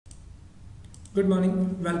Good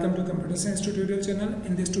morning, welcome to Computer Science tutorial channel.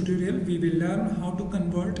 In this tutorial we will learn how to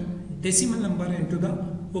convert decimal number into the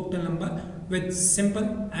octal number with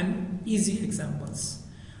simple and easy examples.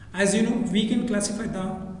 As you know, we can classify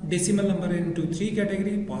the decimal number into three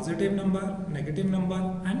categories: positive number, negative number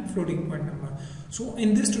and floating point number. So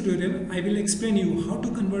in this tutorial I will explain you how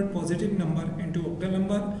to convert positive number into octal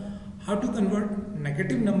number, how to convert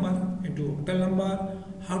negative number into octal number,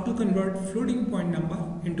 how to convert floating point number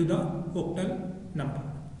into the octal number.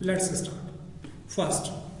 Let's start.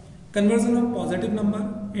 First, conversion of positive number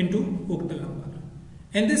into octal number.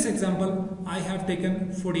 In this example, I have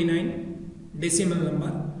taken 49 decimal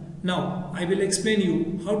number. Now, I will explain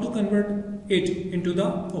you how to convert it into the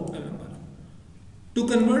octal number. To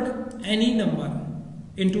convert any number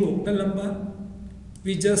into octal number,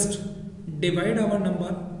 we just divide our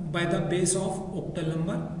number by the base of octal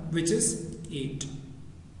number, which is 8.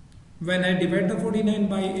 When I divide the 49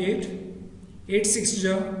 by 8, 8 6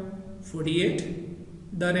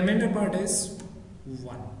 48, the remainder part is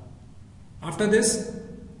 1. After this,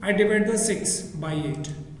 I divide the 6 by 8.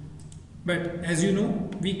 But as you know,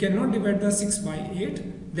 we cannot divide the 6 by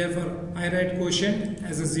 8. Therefore, I write quotient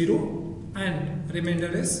as a 0 and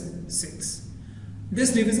remainder is 6.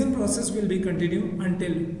 This division process will be continued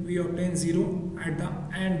until we obtain 0 at the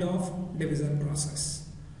end of division process.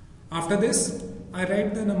 After this, I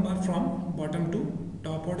write the number from bottom to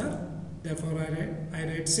top order. Therefore, I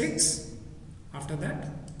write 6. After that,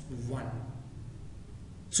 1.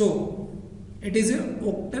 So, it is an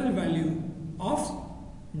octal value of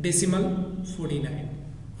decimal 49.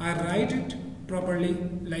 I write it properly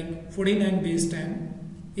like 49 base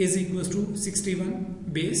 10 is equals to 61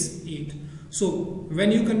 base 8. So,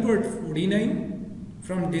 when you convert 49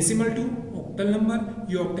 from decimal to octal number,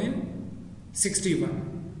 you obtain 61.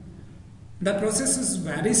 The process is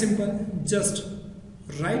very simple. Just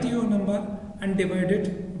write your number and divide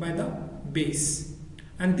it by the base.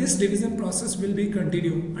 And this division process will be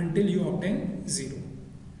continued until you obtain 0.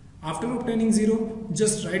 After obtaining 0,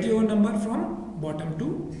 just write your number from bottom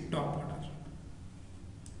to top order.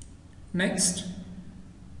 Next,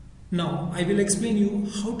 now I will explain you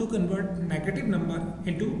how to convert negative number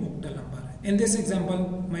into octal number. In this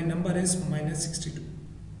example, my number is minus 62.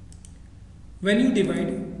 When you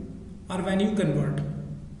divide or when you convert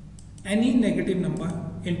any negative number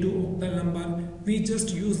into octal number, we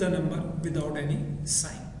just use the number without any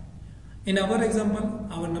sign. In our example,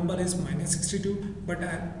 our number is minus 62, but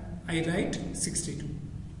I write 62.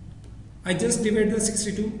 I just divide the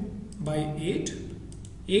 62 by 8.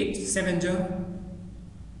 8 7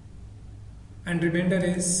 and remainder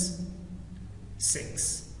is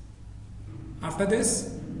 6. After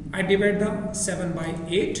this, I divide the 7 by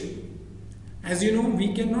 8. As you know,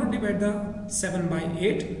 we cannot divide the 7 by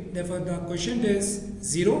 8. Therefore, the quotient is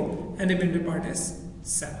 0 and remainder part is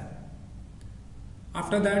 7.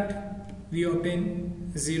 After that, we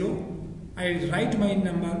obtain 0. I write my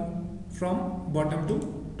number from bottom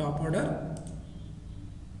to top order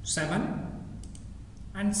 7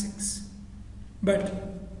 and 6. But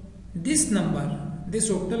this number,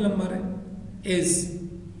 this octal number is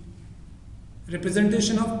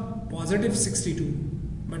representation of positive 62,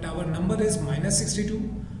 but our number is minus 62.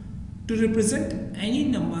 To represent any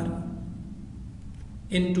number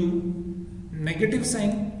into negative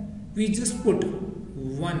sign, we just put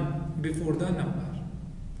 1 before the number.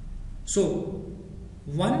 So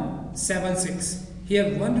 176,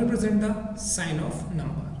 here 1 represent the sign of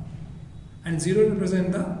number and 0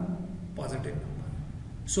 represent the positive number.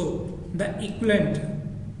 So the equivalent,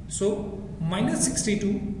 so minus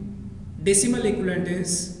 62 decimal equivalent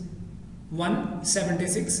is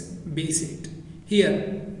 176 base 8.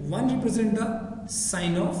 Here 1 represent the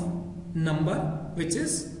sign of number which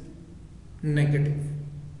is negative.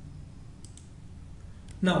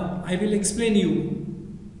 Now I will explain you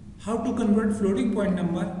how to convert floating point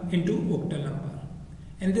number into octal number.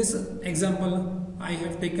 In this example, I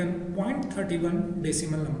have taken 0.31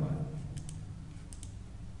 decimal number.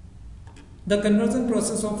 The conversion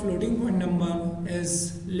process of floating point number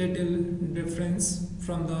is little difference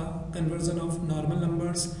from the conversion of normal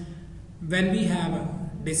numbers. When we have a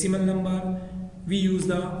decimal number, we use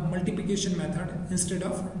the multiplication method instead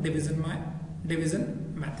of division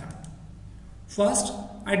method. First,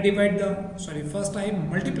 I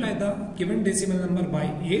multiply the given decimal number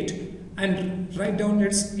by 8 and write down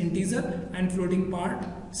its integer and floating part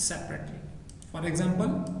separately. For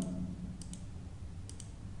example,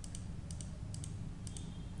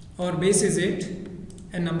 our base is 8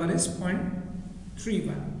 and number is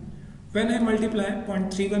 0.31. When I multiply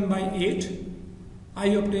 0.31 by 8, I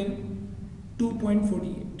obtain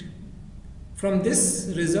 2.48. From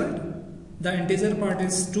this result, The integer part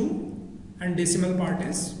is 2 and decimal part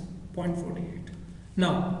is 0.48.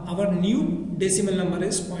 Now our new decimal number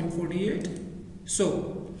is 0.48.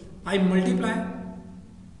 So I multiply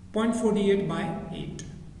 0.48 by 8.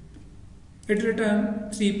 It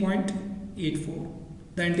returns 3.84.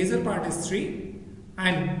 The integer part is 3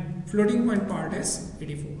 and floating point part is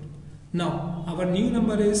 84. Now our new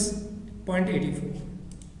number is 0.84.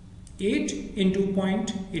 8 into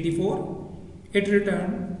 0.84, it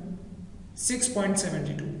returned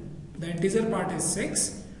 6.72. The integer part is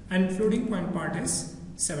 6 and floating point part is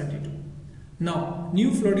 72. Now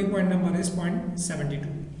new floating point number is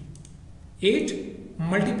 0.72. 8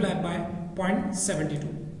 multiplied by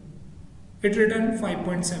 0.72. It returned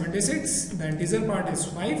 5.76. The integer part is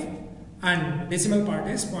 5 and decimal part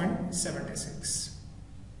is 0.76.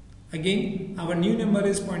 Again our new number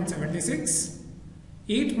is 0.76.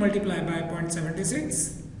 8 multiplied by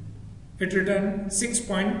 0.76. It returned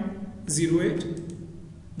 6.08.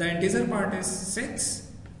 The integer part is 6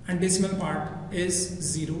 and decimal part is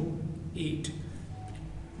 0.8.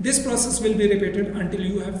 This process will be repeated until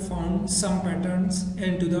you have found some patterns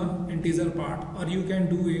into the integer part, or you can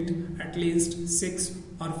do it at least 6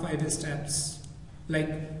 or 5 steps. Like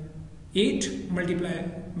 8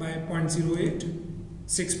 multiplied by 0.08,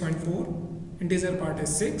 6.4, integer part is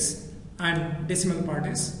 6 and decimal part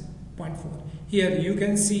is 0.4. Here you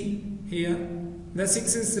can see here the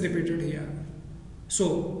 6 is repeated here.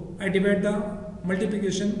 So I divide the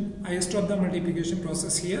multiplication, I stop the multiplication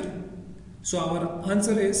process here. So our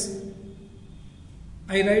answer is,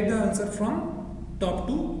 I write the answer from top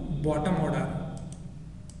to bottom order.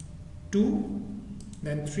 2,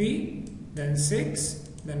 then 3, then 6,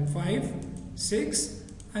 then 5, 6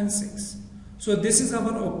 and 6. So this is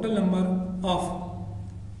our octal number of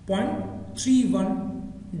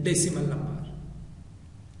 0.31 decimal number.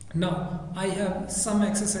 Now I have some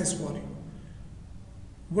exercise for you.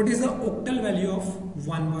 What is the octal value of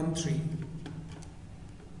 113?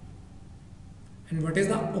 And what is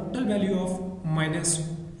the octal value of minus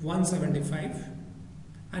 175?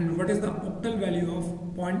 And what is the octal value of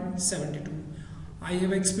 0.72? I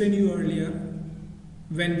have explained you earlier,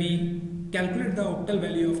 when we calculate the octal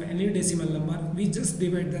value of any decimal number, we just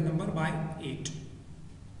divide the number by 8.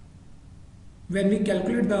 When we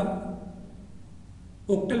calculate the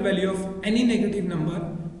octal value of any negative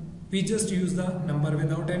number, we just use the number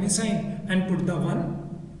without any sign and put the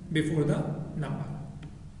 1 before the number.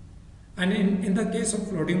 And in the case of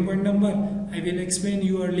floating point number, I will explain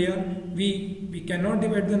you earlier, we cannot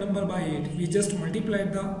divide the number by 8. We just multiply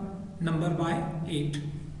the number by 8.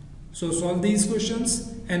 So solve these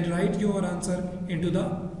questions and write your answer into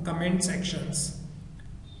the comment sections.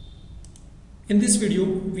 In this video,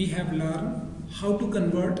 we have learned how to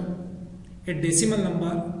convert a decimal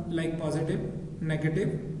number like positive,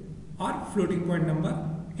 negative or floating point number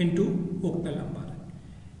into octal number.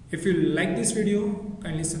 If you like this video,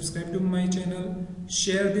 kindly subscribe to my channel,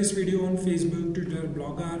 share this video on Facebook, Twitter,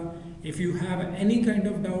 Blogger. If you have any kind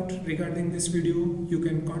of doubt regarding this video, you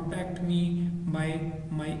can contact me by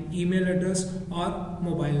my email address or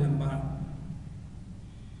mobile number.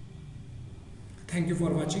 Thank you for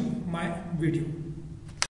watching my video.